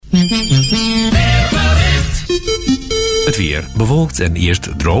weer. Bewolkt en eerst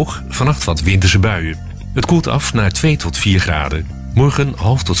droog, vannacht wat winterse buien. Het koelt af naar 2 tot 4 graden. Morgen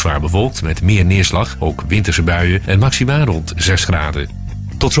half tot zwaar bewolkt met meer neerslag, ook winterse buien en maxima rond 6 graden.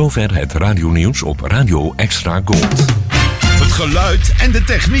 Tot zover het radionieuws op Radio Extra Gold. Het geluid en de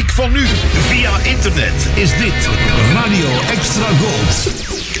techniek van nu. Via internet is dit Radio Extra Gold.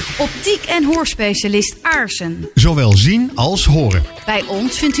 Optiek- en hoorspecialist Aarsen. Zowel zien als horen. Bij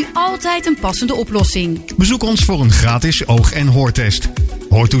ons vindt u altijd een passende oplossing. Bezoek ons voor een gratis oog- en hoortest.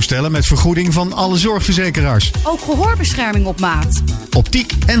 Hoortoestellen met vergoeding van alle zorgverzekeraars. Ook gehoorbescherming op maat.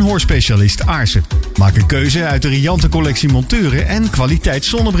 Optiek- en hoorspecialist Aarsen. Maak een keuze uit de riante collectie monturen en kwaliteit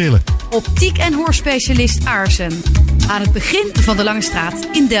zonnebrillen. Optiek- en hoorspecialist Aarsen. Aan het begin van de Lange Straat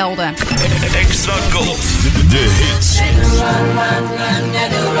in Delden. Extra Gold. De hits.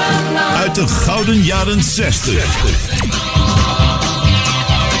 Uit de gouden jaren 60.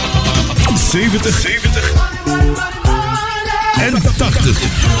 70. En 80.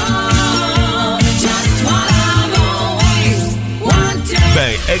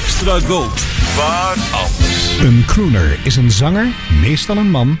 Bij Extra Gold. Waar anders? Een crooner is een zanger, meestal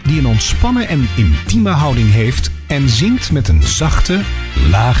een man, die een ontspannen en intieme houding heeft en zingt met een zachte,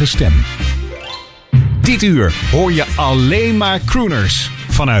 lage stem. Dit uur hoor je alleen maar crooners.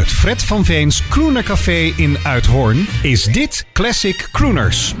 Vanuit Fred van Veens Crooner Café in Uithoorn is dit Classic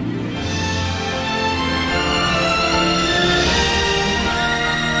Crooners.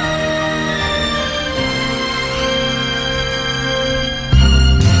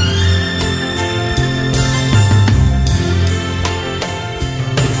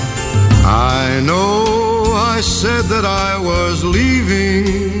 I know I said that I was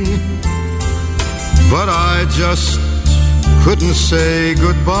leaving, but I just couldn't say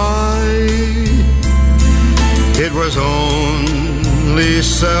goodbye. It was only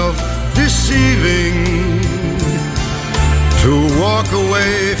self-deceiving to walk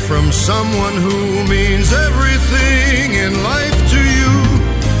away from someone who means everything in life to you.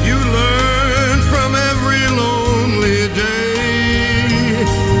 You learn from every lonely day.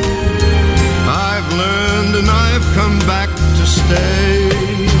 I've learned and I've come back to stay.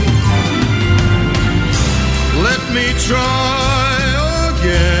 Let me try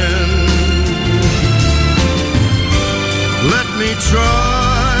again. Let me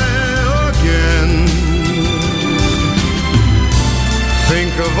try again.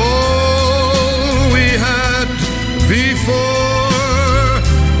 Think of all we had before.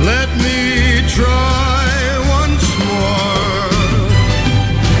 Let me try once more.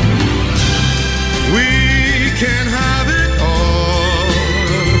 We can have it all.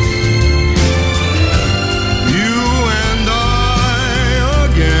 You and I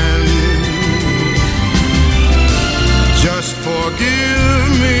again. Just forgive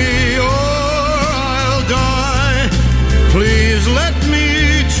me or I'll die. Please let me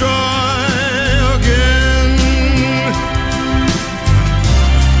try again.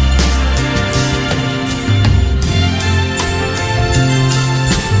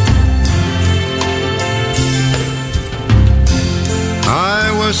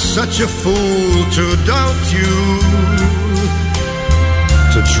 I was such a fool to doubt you,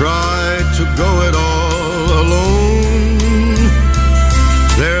 to try to go it all alone.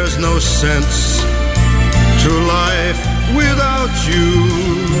 There's no sense to life without you.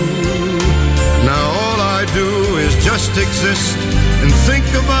 Now all I do is just exist and think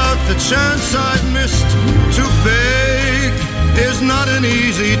about the chance I've missed. To beg is not an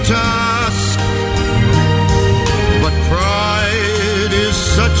easy task, but pride is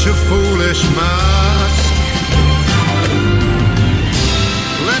such a foolish mask.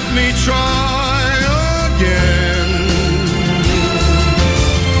 Let me try again.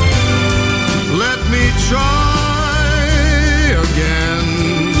 Let me try again.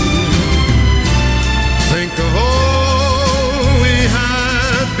 Think of all we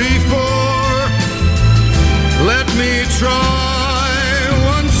had before. Let me try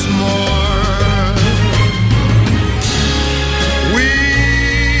once more. We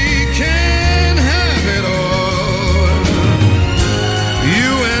can have it all.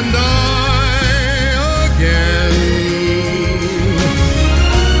 You and I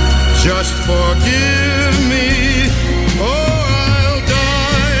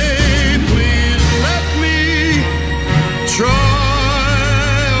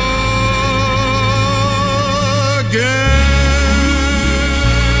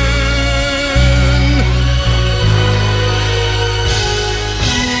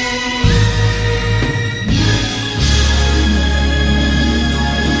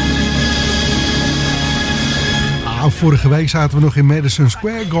vorige week zaten we nog in Madison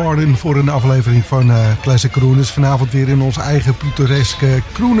Square Garden voor een aflevering van Classic Crooners. Vanavond weer in ons eigen pittoreske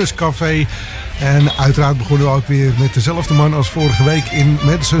Crooners Café. En uiteraard begonnen we ook weer met dezelfde man als vorige week in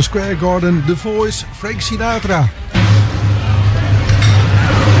Madison Square Garden. The Voice, Frank Sinatra.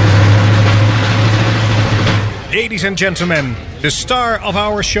 Ladies and gentlemen, the star of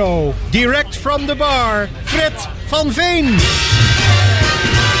our show, direct from the bar, Fred van Veen.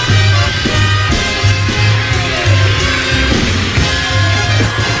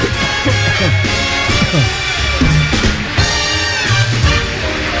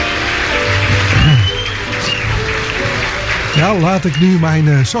 Ja, laat ik nu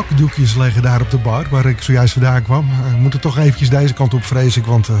mijn zakdoekjes leggen daar op de bar, waar ik zojuist vandaan kwam. We moeten toch eventjes deze kant op, vrees ik,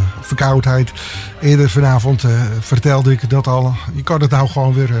 want verkoudheid. Eerder vanavond vertelde ik dat al. Je kan het nou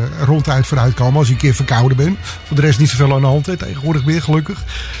gewoon weer ronduit vooruit komen als je een keer verkouden bent. Voor de rest niet zoveel aan de hand, hè. Tegenwoordig weer gelukkig.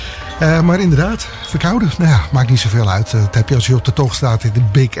 Maar inderdaad, verkouden, nou ja, maakt niet zoveel uit. Dat heb je als je op de tocht staat in de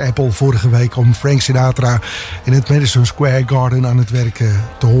Big Apple vorige week om Frank Sinatra in het Madison Square Garden aan het werk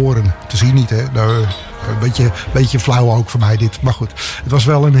te horen. Te zien niet, hè. Nou, een beetje flauw ook voor mij dit. Maar goed, het was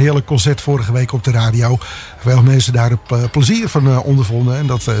wel een heerlijk concert vorige week op de radio. Veel mensen daar plezier van ondervonden. En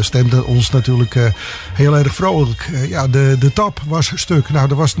dat stemde ons natuurlijk heel erg vrolijk. Ja, de tap was stuk. Nou,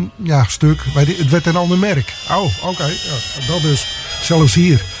 dat was stuk. Het werd een ander merk. Oh, oké. Ja, dat dus. Zelfs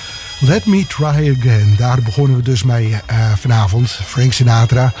hier. Let Me Try Again. Daar begonnen we dus mee vanavond. Frank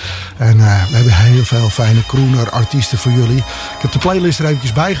Sinatra. En we hebben heel veel fijne crooner artiesten voor jullie. Ik heb de playlist er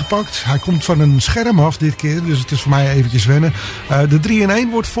eventjes bijgepakt. Hij komt van een scherm af dit keer. Dus het is voor mij eventjes wennen. De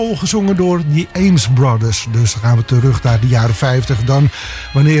 3-in-1 wordt volgezongen door de Ames Brothers. Dus dan gaan we terug naar de jaren 50. Dan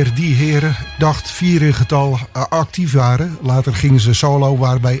wanneer die heren, ik dacht 4 in getal, actief waren. Later gingen ze solo,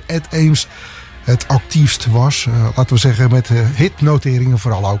 waarbij Ed Ames het actiefst was. Laten we zeggen met hitnoteringen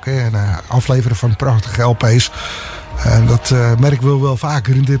vooral ook. Hè, en afleveren van prachtige LP's. En dat merken we wel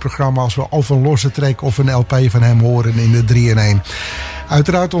vaker in dit programma als we of een losse track of een LP van hem horen in de 3-in-1.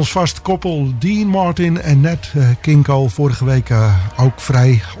 Uiteraard ons vast koppel Dean Martin en Nat King Cole. Vorige week ook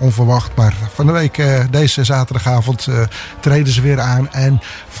vrij onverwacht. Maar van de week, deze zaterdagavond, treden ze weer aan. En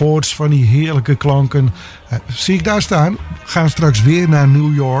voorts van die heerlijke klanken zie ik daar staan. Gaan straks weer naar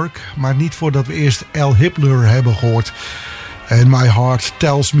New York. Maar niet voordat we eerst El Hitler hebben gehoord. And My Heart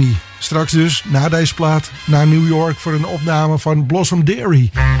Tells Me. Straks dus, na deze plaat, naar New York voor een opname van Blossom Dairy.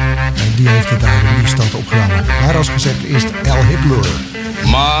 En die heeft het daar in die stad opgenomen. Maar als gezegd, eerst El Hitler.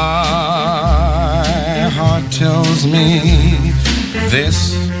 My heart tells me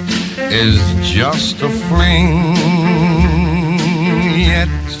this is just a fling. Yet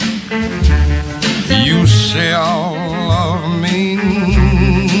you say all love means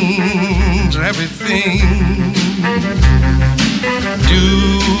everything.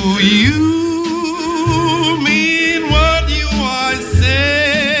 Do you mean what you are saying?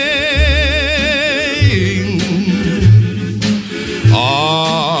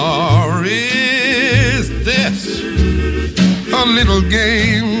 Or is this a little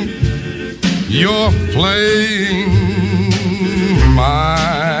game you're playing? My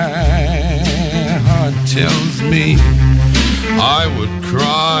heart tells me I would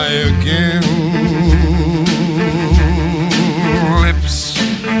cry again.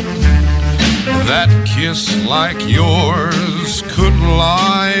 That kiss like yours could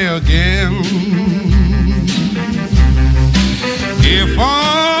lie again. If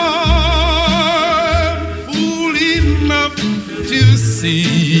I'm fool enough to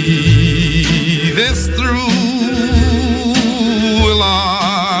see this through, will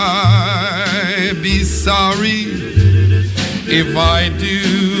I be sorry if I do?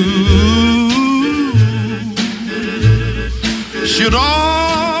 Should I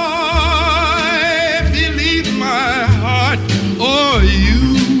or you?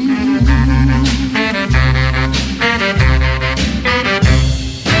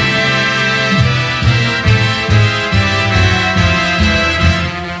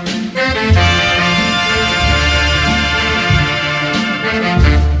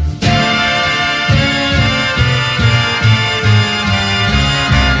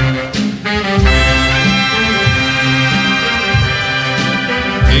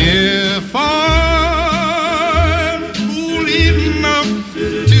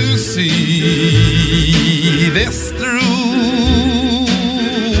 This through,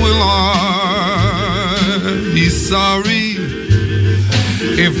 will I be sorry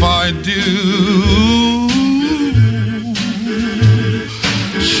if I do?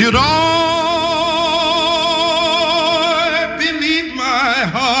 Should I believe my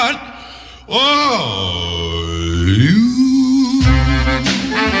heart or you?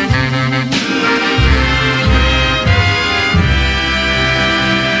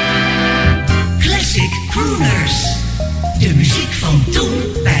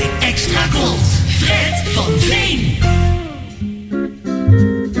 komt Fred van Veen.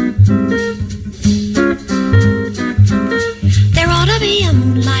 There ought to be a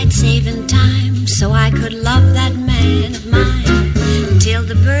moonlight saving time, so I could love that man of mine till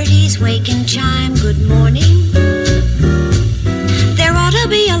the birdies wake and chime good morning. There ought to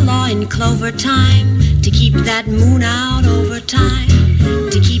be a law in clover time to keep that moon out over time,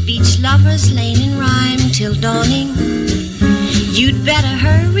 to keep each lover's lane in rhyme till dawning. You'd better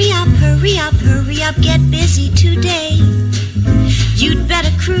hurry up, hurry up, hurry up, get busy today. You'd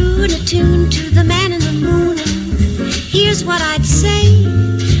better croon a tune to the man in the moon. And here's what I'd say: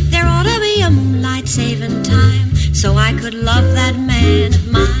 there ought to be a moonlight saving time, so I could love that man of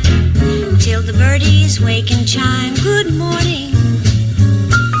mine till the birdies wake and chime good morning.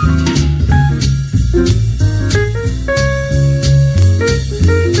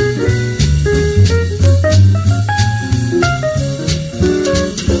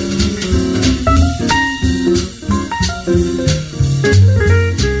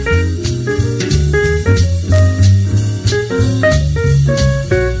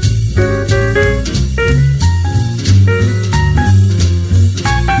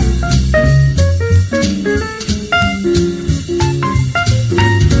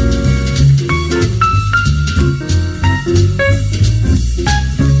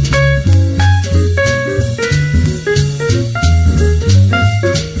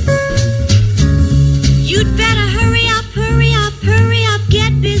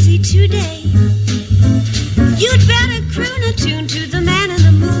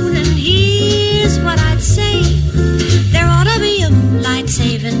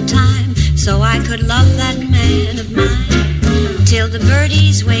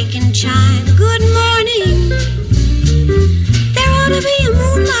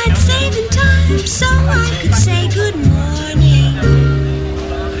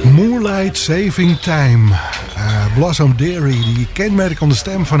 Saving Time. Blossom Dairy, die kenmerkende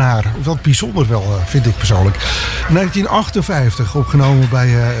stem van haar. Wat bijzonder wel, vind ik persoonlijk. 1958, opgenomen bij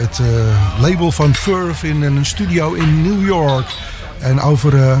het label van Verve in een studio in New York. En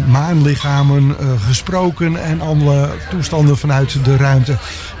over maanlichamen gesproken en alle toestanden vanuit de ruimte.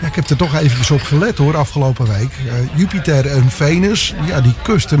 Ja, ik heb er toch even op gelet hoor, afgelopen week. Jupiter en Venus, ja, die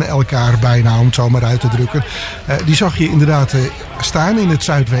kusten elkaar bijna, om het zo maar uit te drukken. Die zag je inderdaad staan in het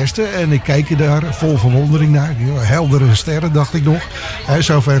zuidwesten. En ik keek er daar vol verwondering naar. Heldere sterren, dacht ik nog.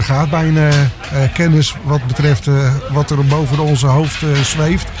 Zover gaat mijn kennis wat betreft wat er boven onze hoofd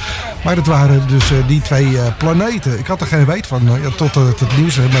zweeft. Maar het waren dus die twee planeten. Ik had er geen weet van, tot het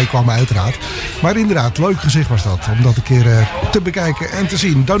nieuws mee kwam uiteraard. Maar inderdaad, leuk gezicht was dat. Om dat een keer te bekijken en te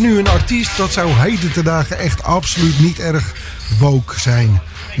zien. Dan nu een artiest, dat zou heden te dagen echt absoluut niet erg woke zijn.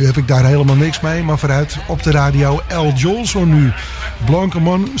 Nu heb ik daar helemaal niks mee, maar vooruit op de radio Al Jolson nu. Blanke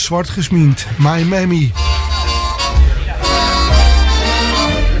man, zwart gesminkt. My Mammy.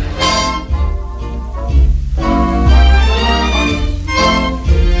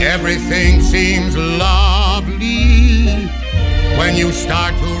 Everything seems lovely when you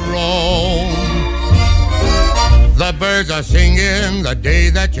start to roam. The birds are singing the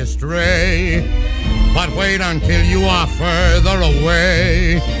day that you stray. But wait until you are further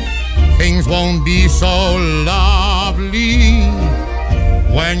away. Things won't be so lovely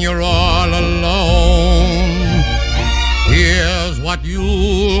when you're all alone. Here's what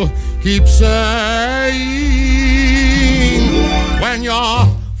you'll keep saying when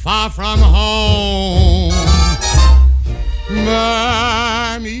you're far from home.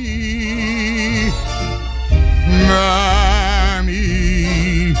 Mammy, Mammy,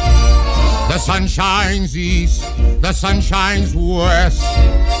 the sun shines east, the sun shines west.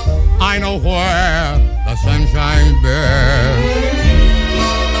 I know where the sun shines best.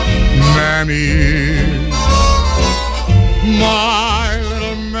 Mammy, my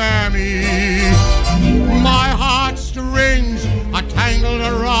little Mammy, my heartstrings are tangled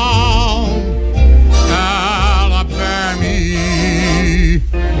around Alabama.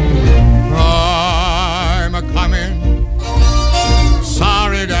 I'm a-coming,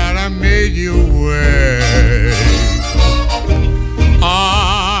 sorry that I made you wait.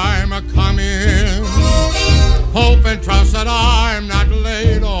 I'm a-coming, hope and trust that I'm not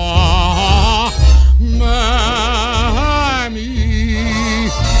late. Oh, Mammy,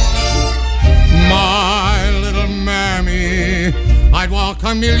 my little Mammy, I'd walk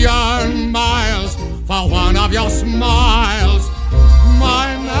 1,000,000 miles for one of your smiles,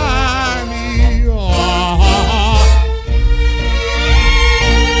 my Mammy. Oh,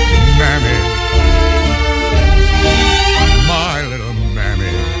 Mammy, my little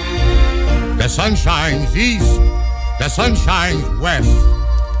Mammy. The sun shines east, the sun shines west.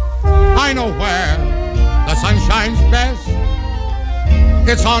 I know where the sun shines best.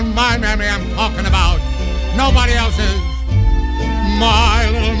 It's on my mammy I'm talking about, nobody else's. My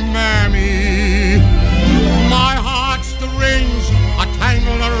little mammy, my heartstrings are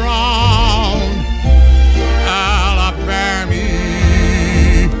tangled around Alabama.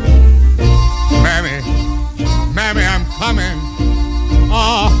 Mammy, mammy, I'm coming.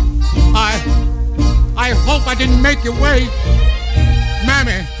 Oh, I hope I didn't make you wait.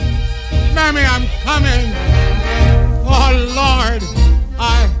 Mammy, mammy, I'm coming. Oh, Lord,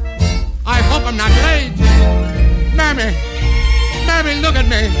 I hope I'm not late. Mammy, mammy, look at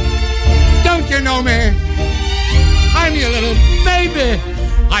me. Don't you know me? I'm your little baby.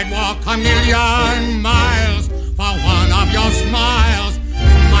 I'd walk a million miles for one of your smiles,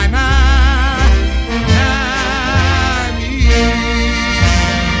 my mammy.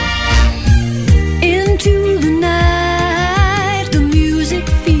 Into the night, the music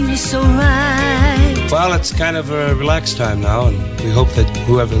feels so right. Well, it's kind of a relaxed time now, and we hope that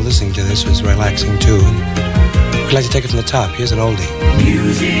whoever listening to this was relaxing too. And we'd like to take it from the top. Here's an oldie.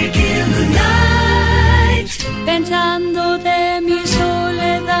 Music in the night. Pensando de mi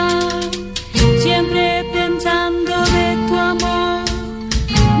soledad, siempre pensando de tu amor.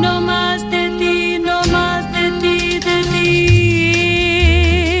 No más de ti, no más de ti, de ti.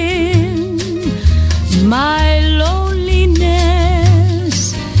 My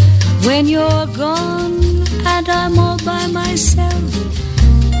loneliness when you're gone and I'm all by myself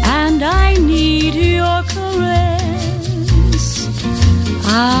and I need your caress.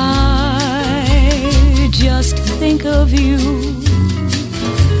 I just think of you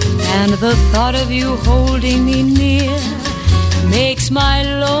and the thought of you holding me near makes my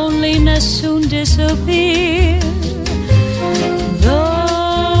loneliness soon disappear. Though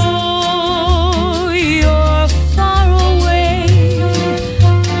you're far away,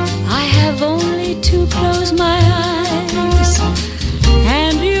 I have only to close my eyes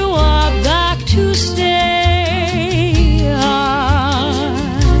and you are back to stay. I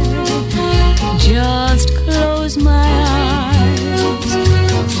just close my eyes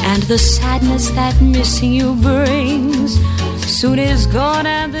and the sadness that missing you brings soon is gone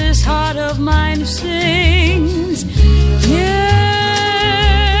and this heart of mine sings. Yes,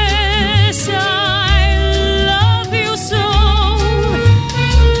 I love you so,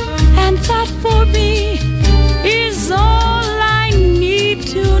 and that for me is all I need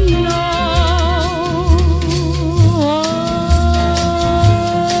to know.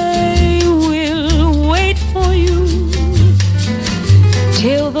 I will wait for you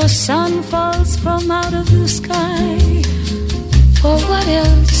till the sun falls from out of the sky. For what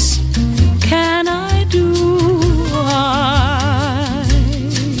else can I do? I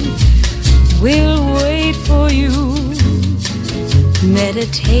will wait for you,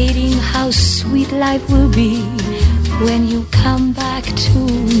 meditating how sweet life will be when you come back to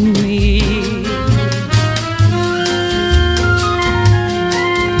me.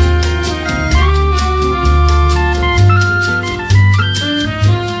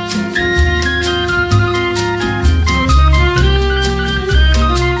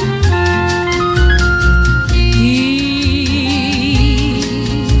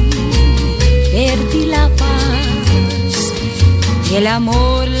 El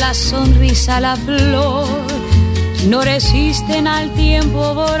amor, la sonrisa, la flor no resisten al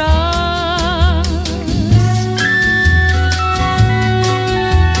tiempo voraz.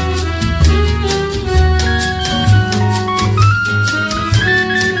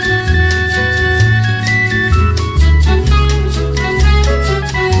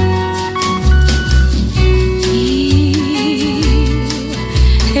 Y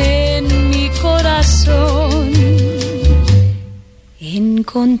en mi corazón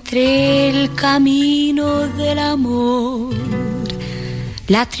encontré el camino del amor,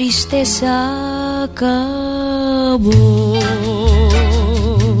 la tristeza acabó.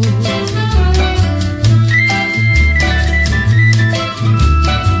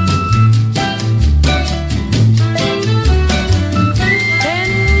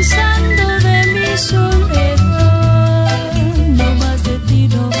 Pensando de mi soledad, no más de ti,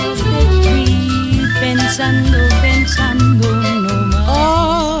 no más de ti, pensando, pensando, no más.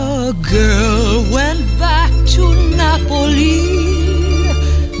 A girl went back to Napoli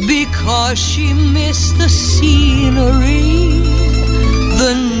because she missed the scenery,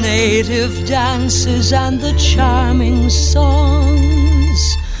 the native dances and the charming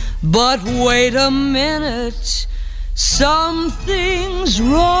songs. But wait a minute, something's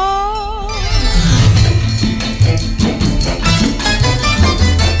wrong.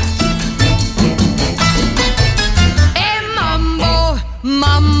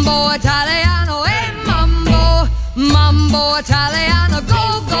 Mambo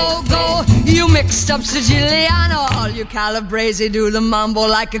mixed up Siciliano. All you Calabrese do the mambo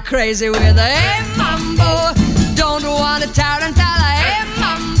like a crazy with a hey mambo. Don't want a tarantella, hey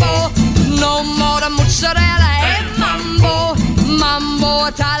mambo. No more the mozzarella, hey mambo. Mambo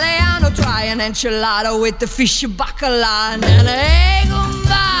Italiano, try an enchilada with the fish bacala and then hey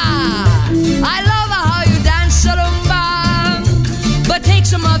gumba. I love how you dance rumba, but take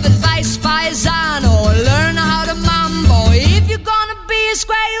some of advice, paisano. Learn how to mambo. If you're gonna be a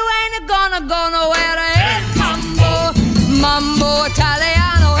square, you ain't gonna go nowhere. Hey mambo, mambo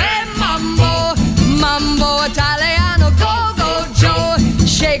Italiano. Hey mambo, mambo Italiano. Go, go, Joe.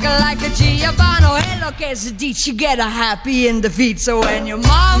 Shake it like a Giovanni. Hey, look, as a ditch, you get a happy in the feet. So when you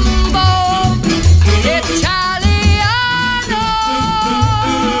mambo Italiano.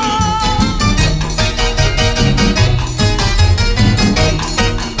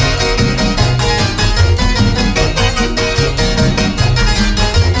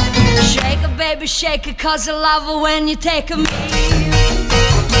 Shake it, baby, shake it, 'cause I love it when you take a me.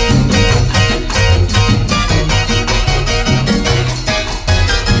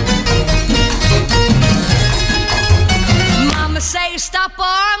 Say stop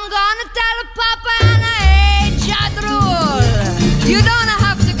or I'm gonna tell a papa and I hate your rule. You don't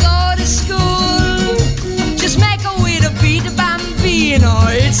have to go to school. Just make a way to beat a bambino.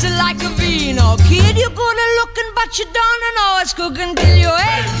 It's like a vino. Kid, you're good at looking but you don't know it's cooking till you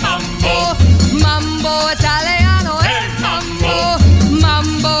hey mambo, mambo Italiano. Hey mambo,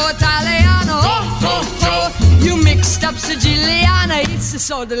 mambo Italiano. Oh, oh, oh. You mixed up Siciliana. It's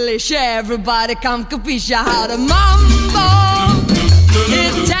so delicious. Everybody come capisce how to mambo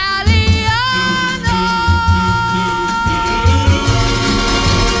Italiano.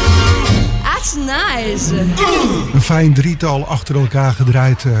 That's nice. Een fijn drietal achter elkaar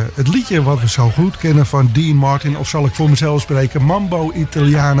gedraaid. Het liedje wat we zo goed kennen van Dean Martin, of zal ik voor mezelf spreken, Mambo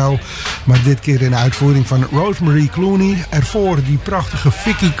Italiano. Maar dit keer in uitvoering van Rosemary Clooney. Ervoor die prachtige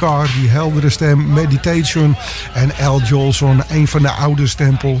Vicky Carr, die heldere stem, Meditation. En Al Jolson, een van de oude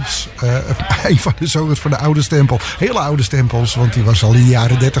stempels. Een van de zangers van de oude stempel. Hele oude stempels, want die was al in de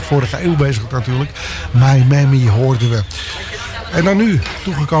jaren 30 vorige eeuw bezig natuurlijk. My Mammy hoorden we. En dan nu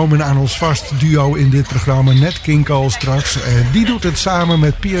toegekomen aan ons vast duo in dit programma, Nat King Cole straks. Die doet het samen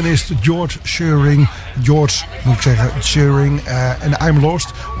met pianist George Shearing. George, moet ik zeggen, Shearing. En I'm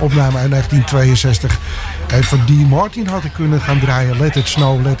Lost, opname uit 1962. En van Dean Martin had ik kunnen gaan draaien Let It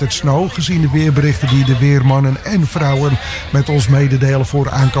Snow, Let It Snow. Gezien de weerberichten die de weermannen en vrouwen met ons mededelen voor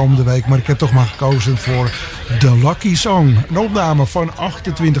aankomende week. Maar ik heb toch maar gekozen voor The Lucky Song. Een opname van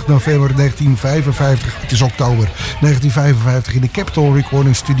 28 november 1955. Het is oktober 1955 in de Capitol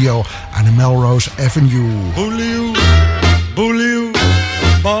Recording Studio aan de Melrose Avenue. Bully, bully,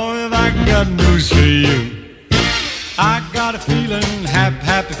 boy, have I got news for you. I got a feeling,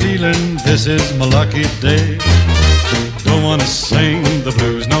 happy feeling, this is my lucky day. Don't wanna sing the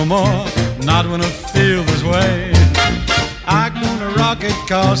blues no more, not when I feel this way. I'm gonna rock it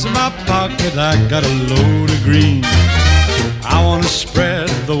 'cause in my pocket I got a load of green. I wanna spread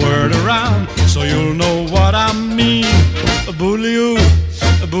the word around so you'll know what I mean. Bully-oo,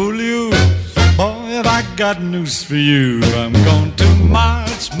 bully-oo, boy, have I got news for you. I'm going to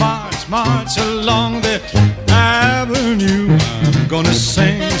march, march, march along the avenue. I'm gonna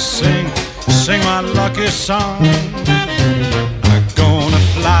sing, sing, sing my lucky song. I'm gonna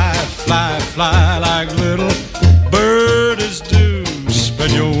fly, fly, fly like little birds do.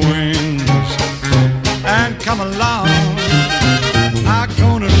 Spread your wings and come along. I'm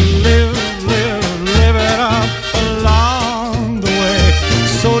gonna live, live, live it up along the way.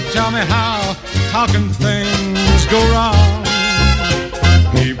 So tell me how can things go wrong?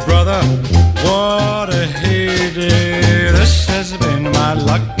 Hey brother, what a heyday. This has been my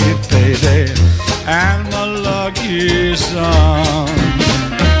lucky payday and my lucky song.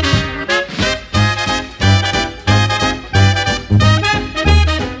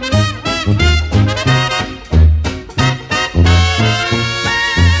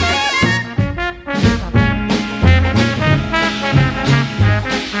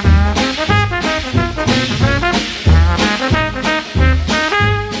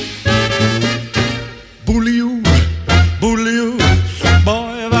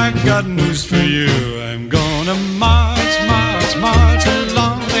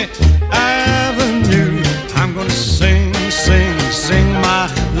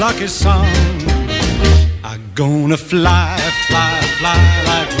 Song. I'm gonna fly, fly, fly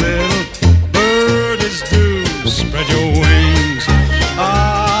like little birds do. Spread your wings,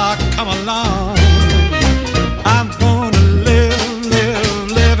 come along. I'm gonna live,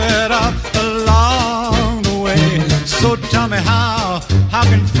 live, live it up along the way. So tell me how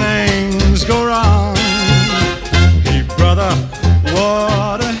can things go wrong?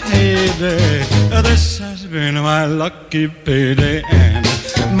 What a heyday. This has been my lucky payday and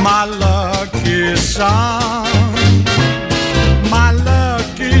my lucky song. My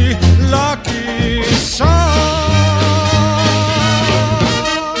lucky, lucky song.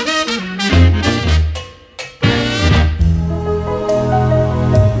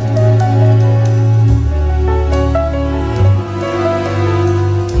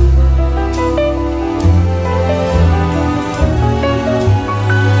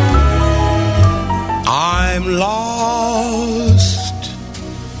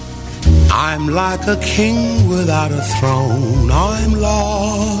 I'm like a king without a throne. I'm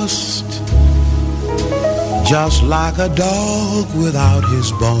lost, just like a dog without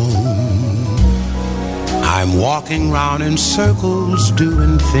his bone. I'm walking round in circles,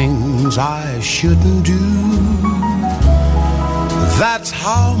 doing things I shouldn't do. That's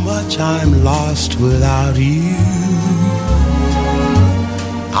how much I'm lost without you.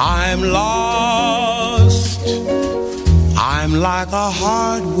 I'm lost, I'm like a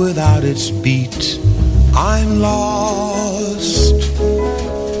heart without its beat. I'm lost,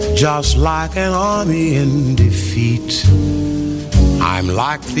 just like an army in defeat. I'm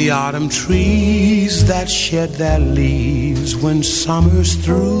like the autumn trees that shed their leaves when summer's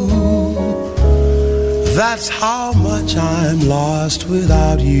through. That's how much I'm lost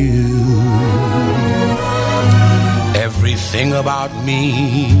without you. Everything about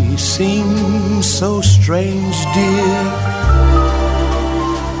me seems so strange, dear.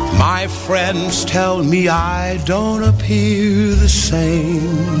 My friends tell me I don't appear the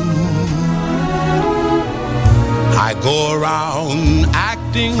same. I go around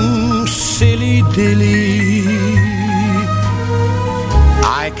acting silly-dilly.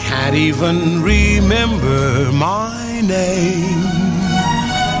 I can't even remember my name.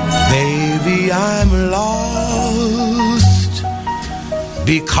 Baby, I'm lost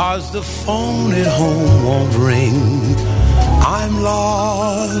because the phone at home won't ring. I'm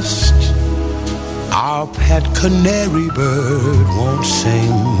lost, our pet canary bird won't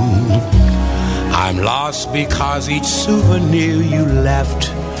sing. I'm lost because each souvenir you left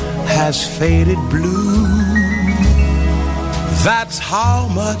has faded blue. That's how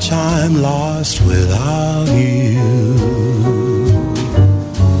much I'm lost without you.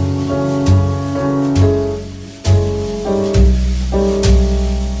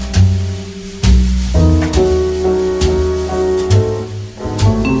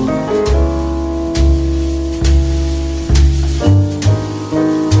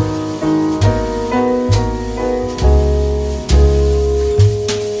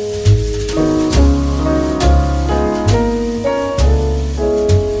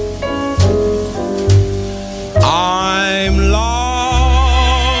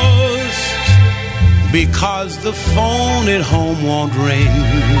 Because the phone at home won't ring.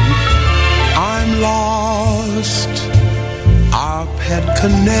 I'm lost, our pet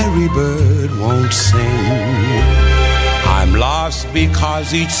canary bird won't sing. I'm lost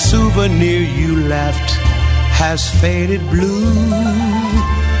because each souvenir you left has faded blue.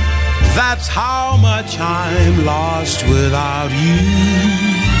 That's how much I'm lost without you.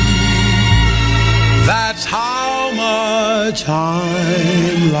 That's how much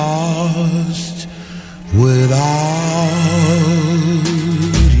I'm lost without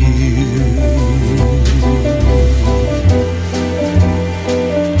you.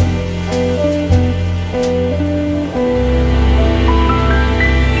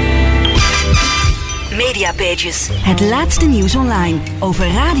 Mediapages, het laatste nieuws online over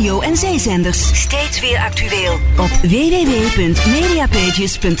radio en zeezenders. Steeds weer actueel op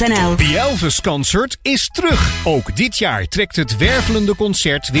www.mediapages.nl. The Elvis Concert is terug. Ook dit jaar trekt het wervelende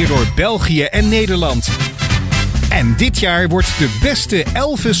concert weer door België en Nederland. En dit jaar wordt de beste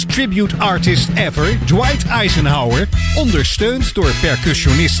Elvis tribute artist ever, Dwight Eisenhower, ondersteund door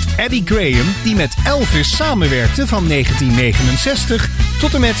percussionist Eddie Graham, die met Elvis samenwerkte van 1969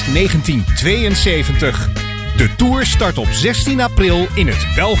 tot en met 1972. De tour start op 16 april in het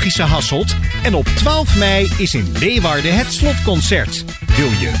Belgische Hasselt en op 12 mei is in Leeuwarden het slotconcert. Wil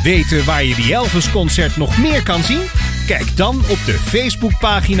je weten waar je die Elvis-concert nog meer kan zien? Kijk dan op de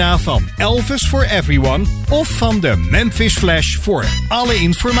Facebookpagina van Elvis for Everyone of van de Memphis Flash voor alle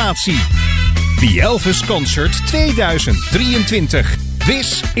informatie. The Elvis Concert 2023.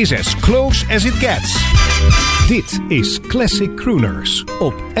 This is as close as it gets. Dit is Classic Crooners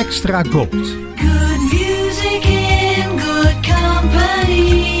op Extra Gold. Good music in good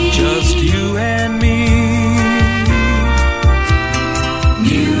company. Just you and me.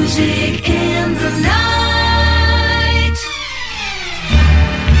 Music in the night.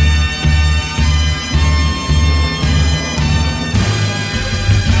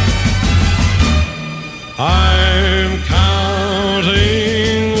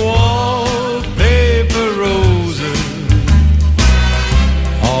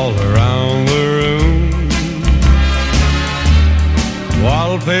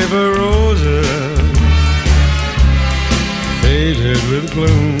 wallpaper roses faded with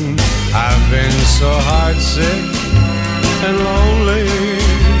gloom. I've been so heartsick and lonely,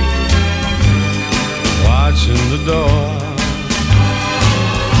 watching the door,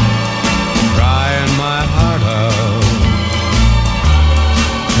 crying my heart out,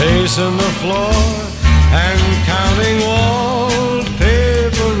 pacing the floor and counting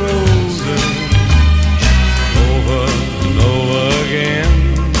wallpaper roses over and over again.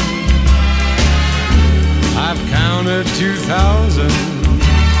 I've counted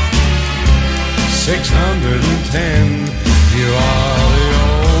 2,610. You are the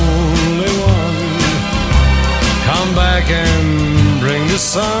only one. Come back and bring the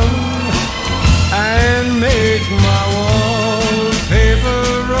sun and make my wallpaper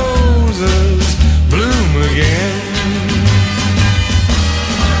roses bloom again.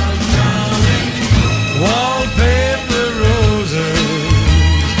 Wallpaper roses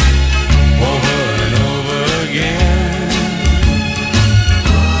over and over again.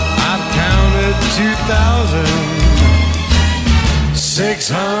 I've counted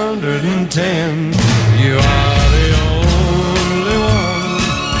 2,610. You are the only one.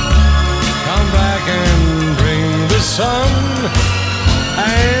 Come back and bring the sun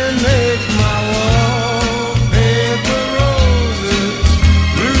and make my wallpaper roses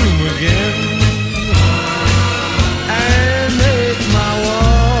bloom again. And make my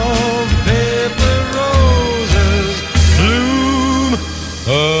wallpaper roses bloom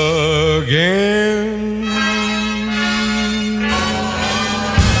again.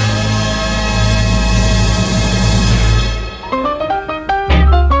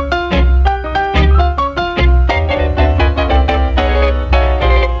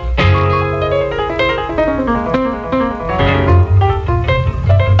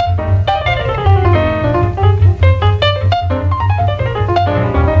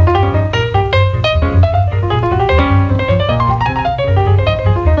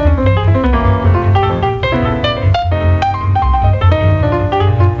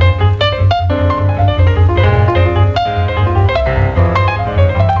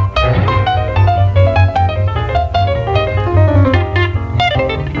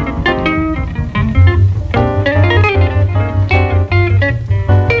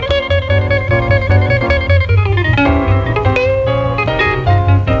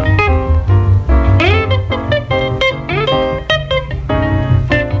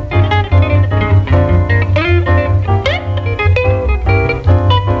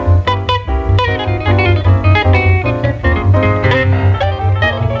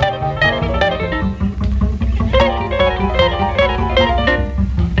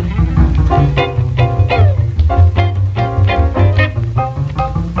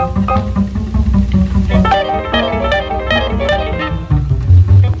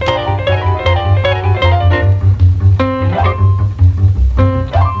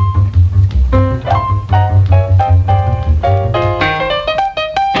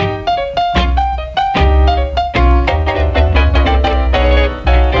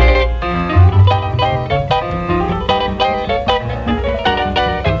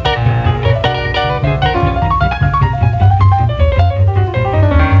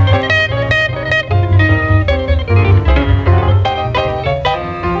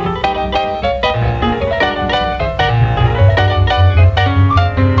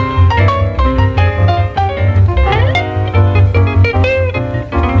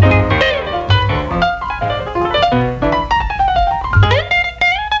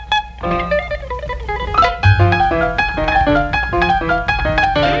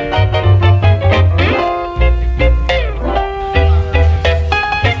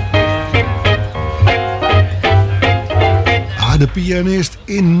 Pianist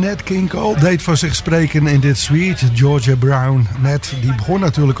in Nat King Cole deed van zich spreken in dit Sweet Georgia Brown. Nat die begon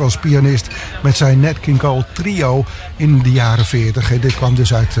natuurlijk als pianist met zijn Nat King Cole trio in de jaren 40. Dit kwam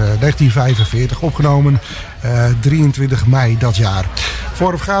dus uit 1945, opgenomen 23 mei dat jaar.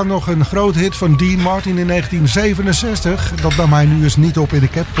 Voorafgaand nog een groot hit van Dean Martin in 1967. Dat nam hij nu eens niet op in de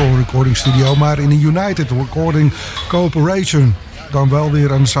Capitol Recording Studio, maar in de United Recording Corporation. Dan wel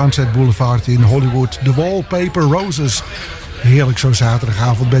weer aan de Sunset Boulevard in Hollywood. The Wallpaper Roses. Heerlijk zo'n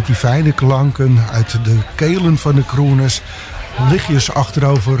zaterdagavond met die fijne klanken uit de kelen van de Crooners. Lichtjes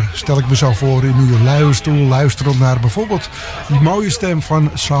achterover, stel ik me zo voor in uw luie stoel, luisterend naar bijvoorbeeld die mooie stem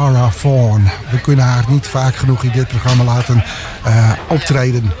van Sarah Vaughan. We kunnen haar niet vaak genoeg in dit programma laten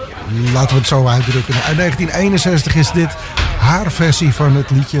optreden. Laten we het zo uitdrukken. In 1961 is dit haar versie van het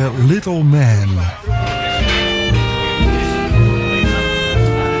liedje Little Man.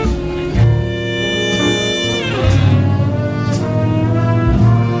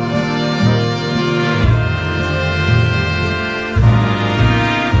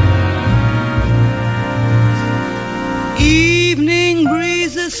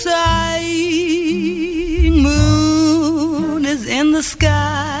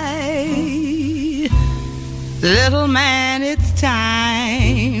 Little man, it's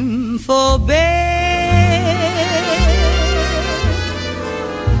time for bed.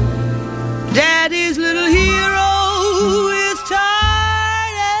 Daddy's little hero is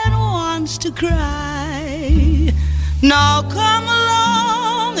tired and wants to cry. Now come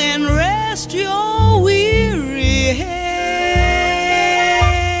along and rest your weary head.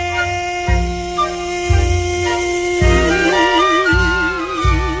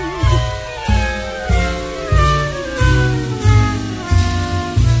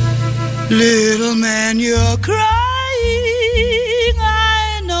 Little man, you're crying.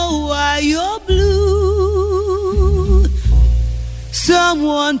 I know why you're blue.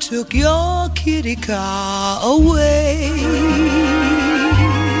 Someone took your kitty car away.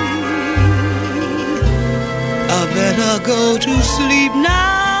 I better go to sleep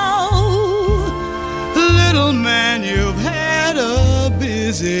now. Little man, you've had a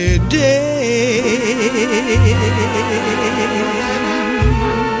busy day.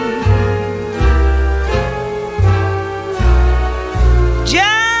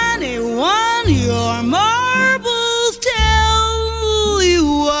 Johnny won your marbles, tell you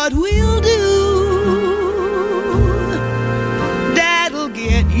what we'll do. That'll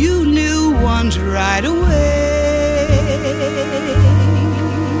get you new ones right away.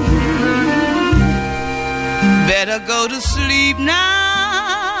 Better go to sleep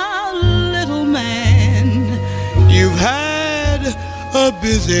now, little man. You've had a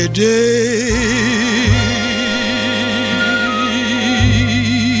busy day.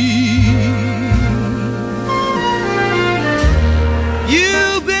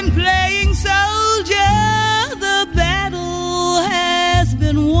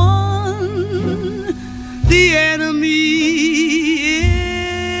 The enemy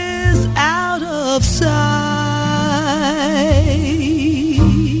is out of sight.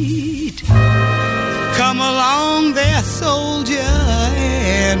 Come along there, soldier,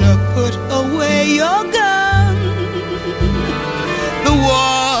 and put away your gun. The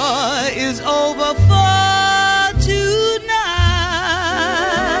war is over for tonight.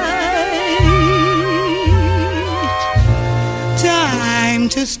 Time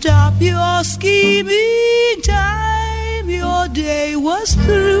to stop your scheming. Time your day was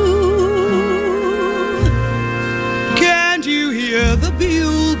through. Can't you hear the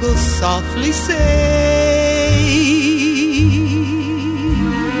bugle softly say?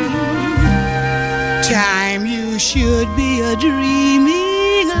 Time you should be a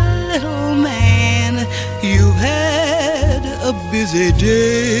dreaming, little man. You've had a busy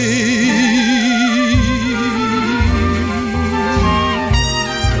day.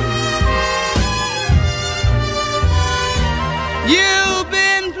 You've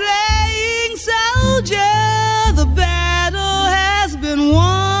been playing soldier, the battle has been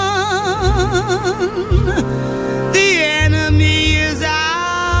won. The enemy is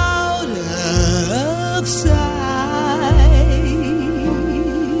out of sight.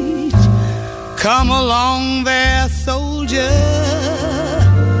 Come along there, soldier,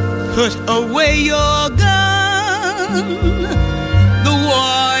 put away your gun. The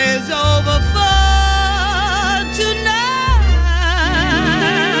war is over for tonight.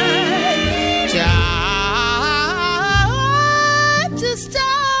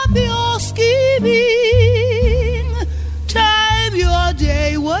 Stop your scheming. Time your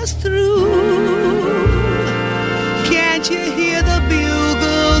day was through. Can't you hear the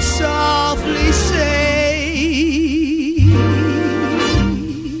bugle softly say?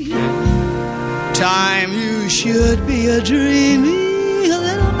 Time you should be a dreaming,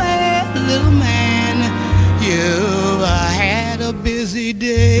 little man. You've had a busy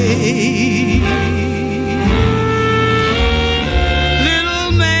day.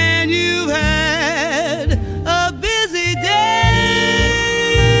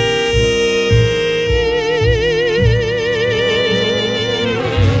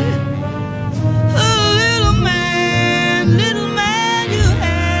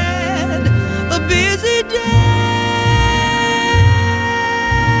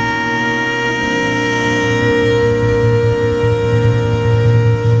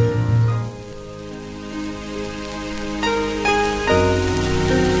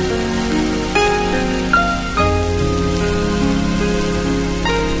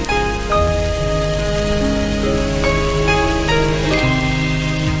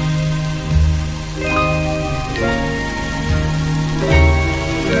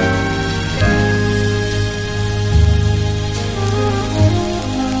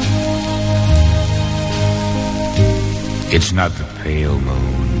 It's not the pale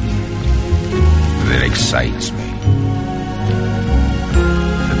moon that excites me.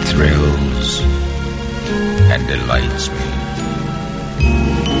 The thrills and delights me.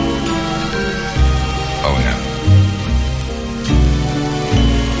 Oh no.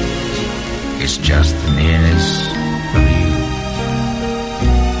 It's just the nearness of you.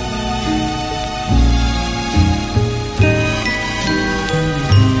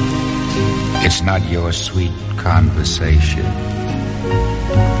 It's not your sweet conversation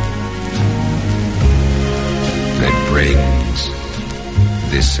that brings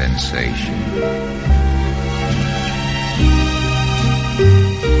this sensation.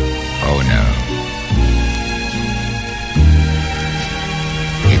 Oh no.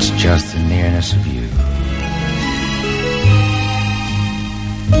 It's just the nearness of you.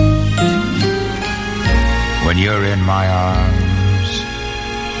 When you're in my arms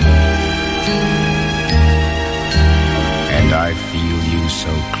and I feel you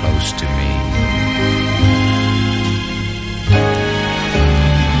so close to me,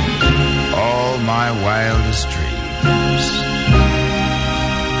 all my wildest dreams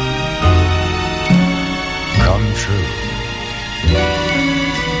come true.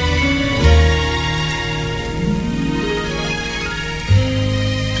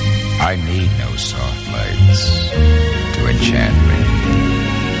 I need no soft lights to enchant me.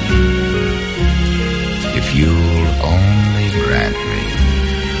 If you'll only grant me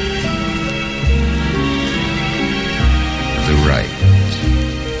the right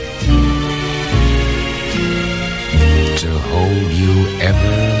to hold you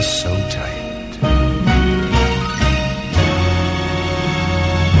ever so tight.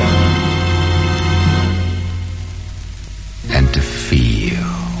 And to feel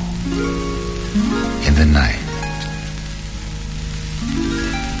in the night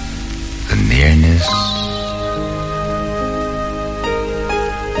the nearness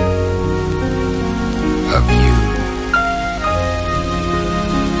of you.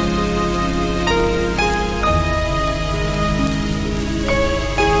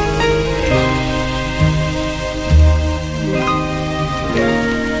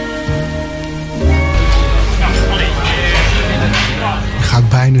 Gaat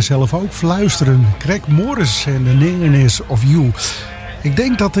bijna zelf ook fluisteren. Craig Morris en The Nearness of You. Ik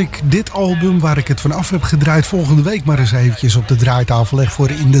denk dat ik dit album, waar ik het vanaf heb gedraaid, volgende week maar eens eventjes op de draaitafel leg voor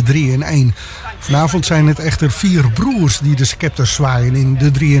in de 3-in-1. Vanavond zijn het echter 4 broers die de scepters zwaaien in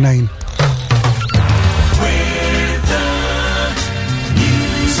de 3-in-1.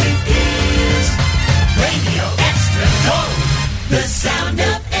 The sound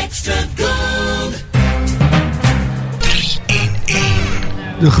of extra gold.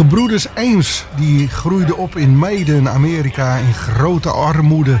 De gebroeders Ames die groeiden op in Maiden, Amerika, in grote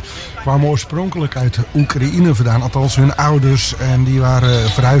armoede. Kwamen oorspronkelijk uit Oekraïne vandaan, althans hun ouders. En die waren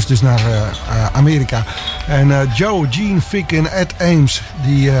verhuisd dus naar Amerika. En Joe, Gene, Vic en Ed Ames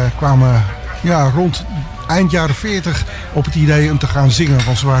die kwamen rond eind jaren 40 op het idee om te gaan zingen.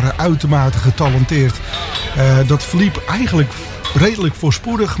 Want ze waren uitermate getalenteerd. Dat verliep eigenlijk redelijk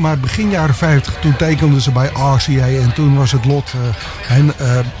voorspoedig, maar begin jaren 50 toen tekenden ze bij RCA en toen was het lot hen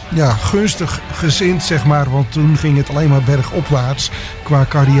gunstig gezind, zeg maar, want toen ging het alleen maar bergopwaarts qua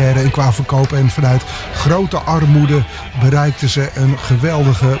carrière en qua verkoop en vanuit grote armoede bereikten ze een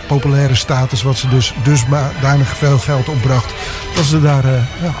geweldige populaire status, wat ze dus dusdanig veel geld opbracht dat ze daar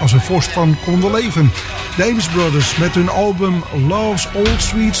als een vorst van konden leven. De Ames Brothers met hun album Love's Old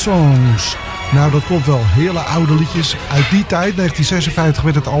Sweet Songs. Nou, dat klopt wel. Hele oude liedjes uit die tijd. 1956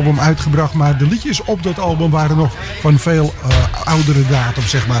 werd het album uitgebracht. Maar de liedjes op dat album waren nog van veel oudere datum,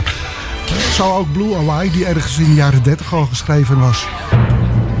 zeg maar. Zo ook Blue Hawaii, die ergens in de jaren 30 al geschreven was.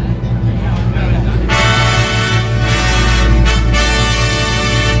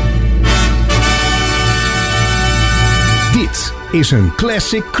 Dit is een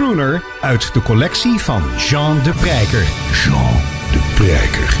classic crooner uit de collectie van Jean de Prijker. Jean de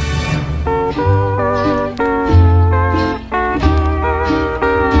Prijker.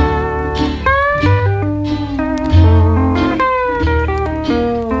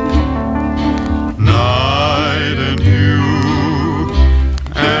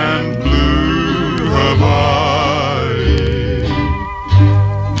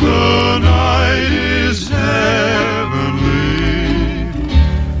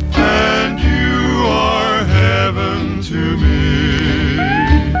 To me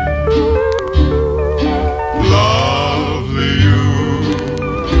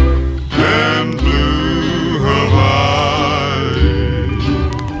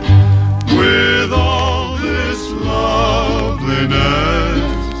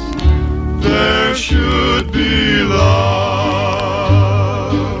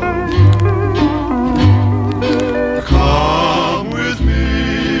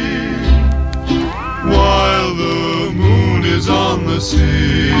on the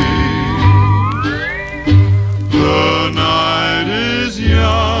sea. The night is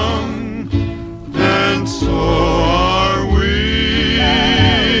young, and so are we.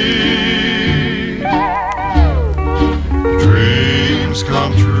 Dreams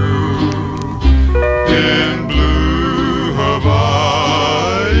come true in blue Hawaii,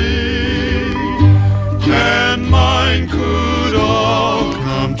 and mine could all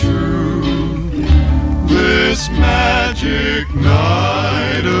come true this magic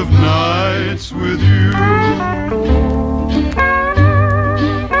night of nights with you.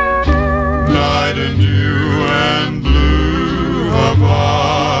 Night and dew and blue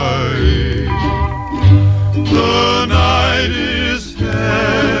Hawaii. The night is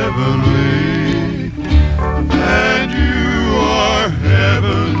heavenly, and you are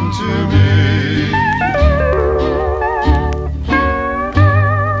heaven to me.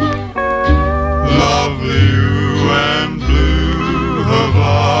 Lovely you and blue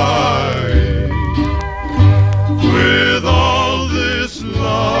Hawaii. With all this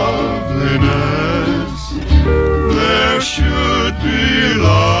loveliness, there should be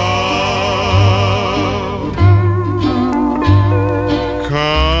love.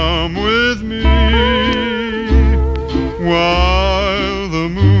 Come with me while the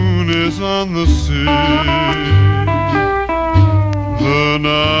moon is on the sea. The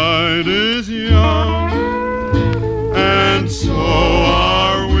night is young, and so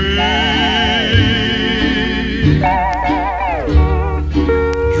are we.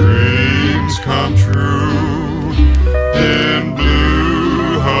 Dreams come true in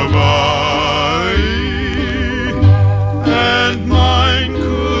blue Hawaii, and mine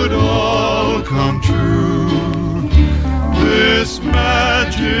could all come true this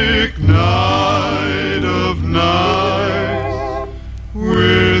magic night of nights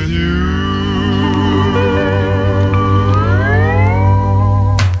with you.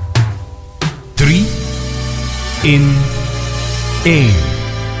 Drie in één.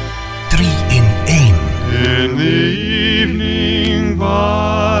 3 in 1. In the evening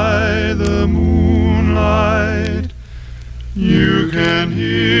by the moonlight, you can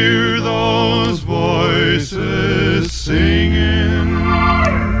hear those voices singing.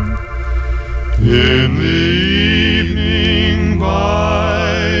 In the evening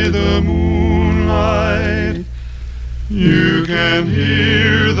by the moonlight, you can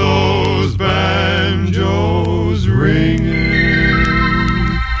hear those banjos ringing.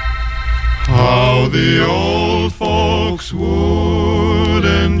 How the old folks would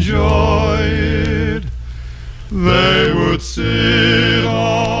enjoy it. They would sit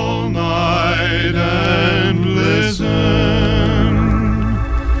all night and listen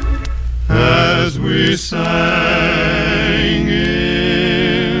as we sang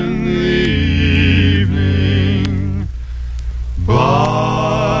in the evening by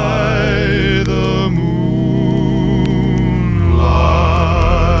the moonlight.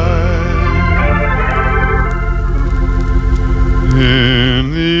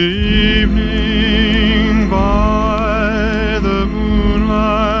 In the evening by the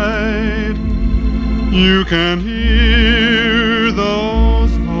moonlight, you can hear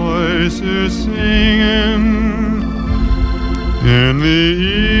those voices singing. In the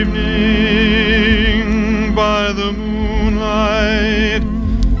evening by the moonlight,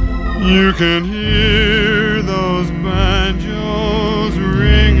 you can hear those banjos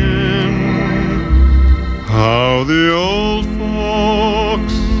ringing. How the old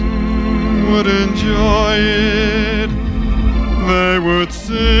folks would enjoy it. They would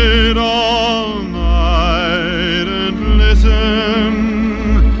sit all night and listen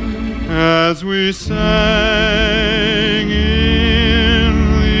as we sang in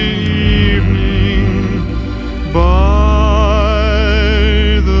the evening by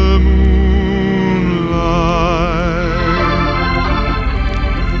the moonlight.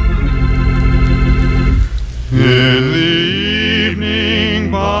 In the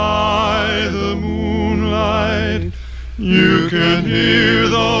evening by the moonlight, you can hear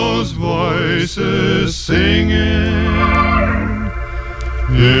those voices singing.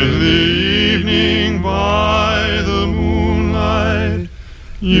 In the evening by the moonlight,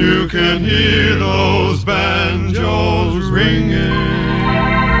 you can hear those banjos ringing.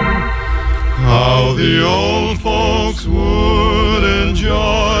 How the old folks would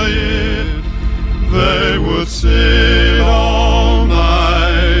enjoy it. They would sit all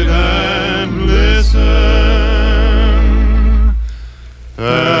night and listen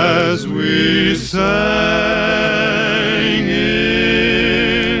as we sang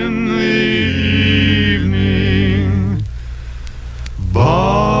in the evening by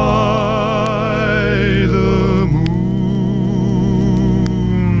the moonlight.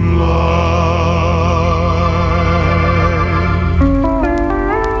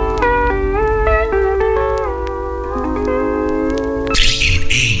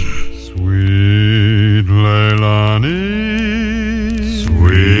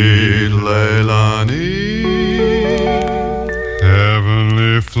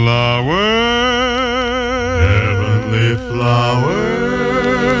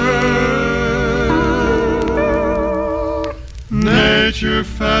 get your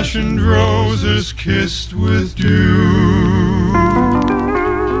fashioned roses kissed with dew.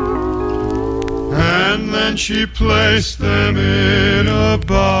 And then she placed them in a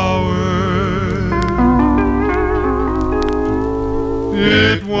bower.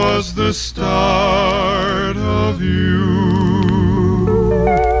 It was the start of you.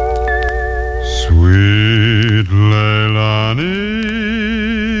 Sweet Leilani,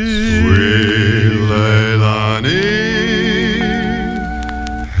 sweet Leilani,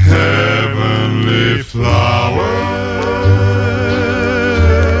 heavenly flower.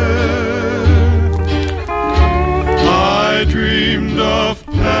 I dreamed of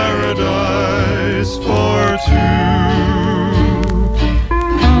paradise for two.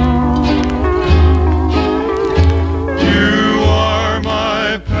 You are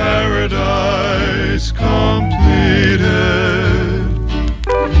my paradise completed.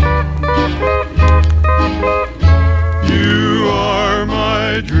 You are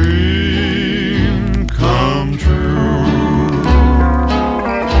my dream come true.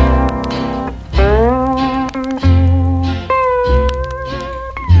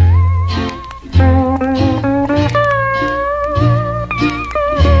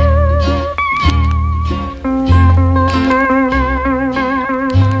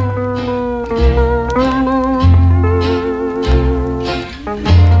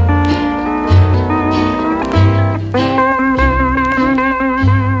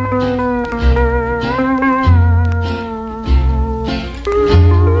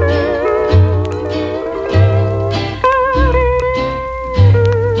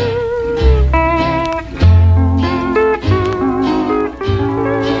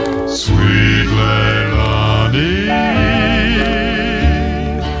 Sweet Leilani,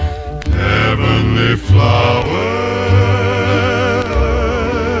 heavenly flower.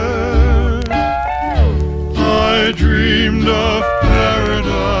 I dreamed of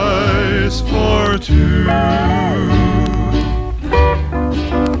paradise for two.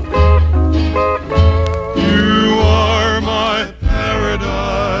 You are my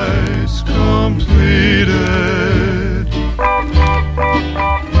paradise completed.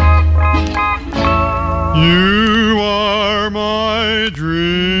 You are my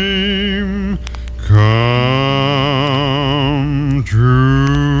dream come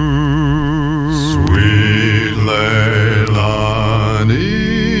true. Sweet Leilani.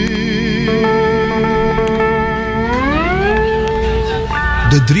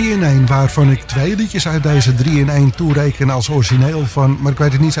 De 3-in-1, waarvan ik 2 liedjes uit deze 3-in-1 toereken als origineel van, maar ik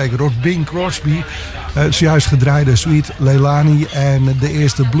weet het niet zeker hoor, Bing Crosby. Zojuist gedraaide Sweet Leilani en de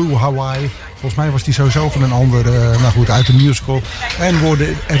eerste Blue Hawaii. Volgens mij was die sowieso van een ander, nou goed, uit de musical. En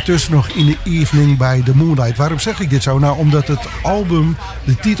worden ertussen nog In the Evening by the Moonlight. Waarom zeg ik dit zo? Nou, omdat het album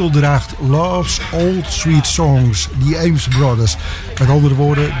de titel draagt Love's Old Sweet Songs, die Ames Brothers. Met andere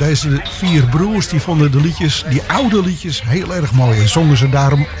woorden, deze 4 broers die vonden de liedjes, die oude liedjes, heel erg mooi. En zongen ze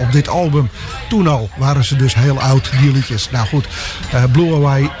daarom op dit album. Toen al waren ze dus heel oud, die liedjes. Nou goed, Blue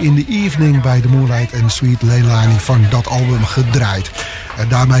Hawaii, In the Evening by the Moonlight en Sweet Leilani van dat album gedraaid. En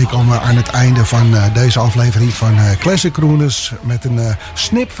daarmee komen we aan het einde van deze aflevering van Classic Crooners. Met een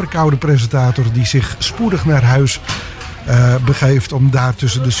snipverkoude presentator die zich spoedig naar huis begeeft om daar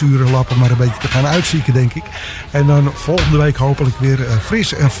tussen de zure lappen maar een beetje te gaan uitzieken, denk ik. En dan volgende week hopelijk weer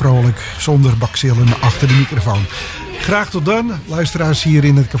fris en vrolijk zonder bakzillen achter de microfoon. Graag tot dan, luisteraars hier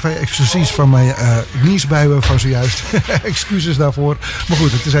in het café. Excuses van mijn niesbuien van zojuist. Excuses daarvoor. Maar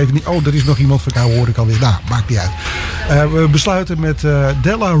goed, het is even niet... Oh, er is nog iemand verkouden, hoor ik alweer. Nou, maakt niet uit. We besluiten met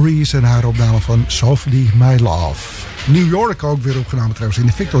Della Reeves en haar opname van Softly My Love. New York ook weer opgenomen trouwens in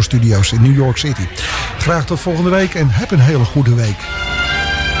de Victor Studios in New York City. Graag tot volgende week en heb een hele goede week.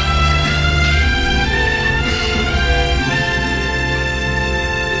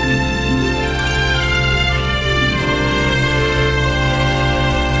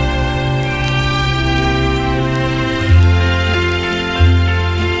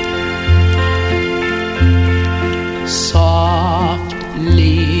 Softly,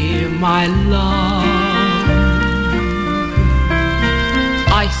 my love,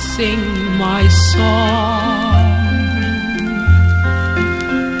 I sing my song,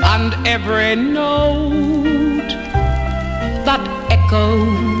 and every note that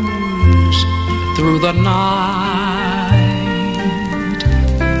echoes through the night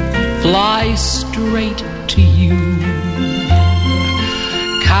flies straight to you,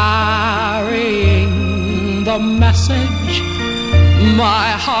 carrying the message my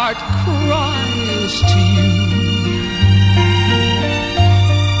heart cries to you.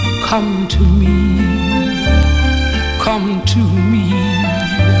 Come to me, come to me,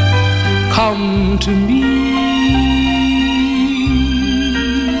 come to me.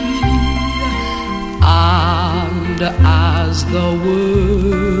 and as the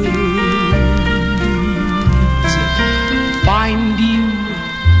words find you,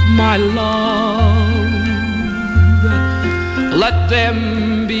 my love, let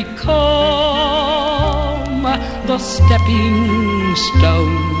them become the stepping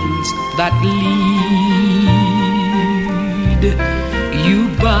stones that lead you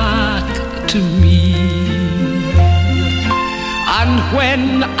back to me. And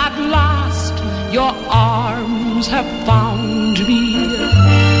when at last your arms have found me,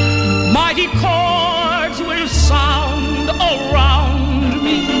 mighty chords will sound around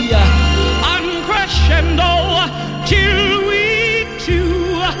me, uncrescendo till we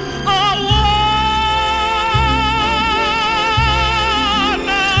two are one.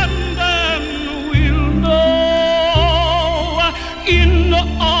 And then we'll know in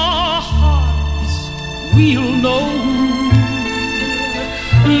our hearts, we'll know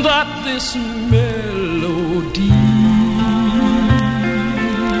that this melody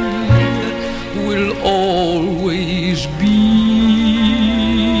will always be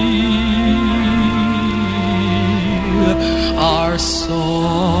our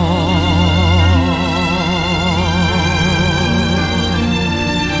song.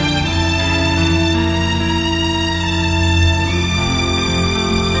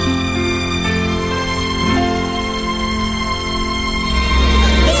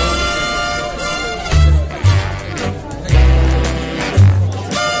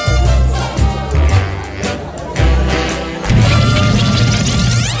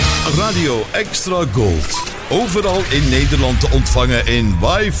 Radio Extra Gold. Overal in Nederland te ontvangen in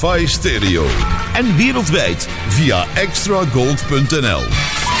wifi stereo. En wereldwijd via extragold.nl.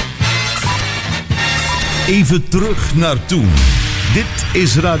 Even terug naar toen. Dit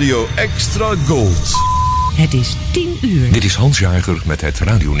is Radio Extra Gold. Het is 10 uur. Dit is Hans Jager met het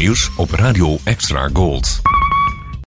radionieuws op Radio Extra Gold.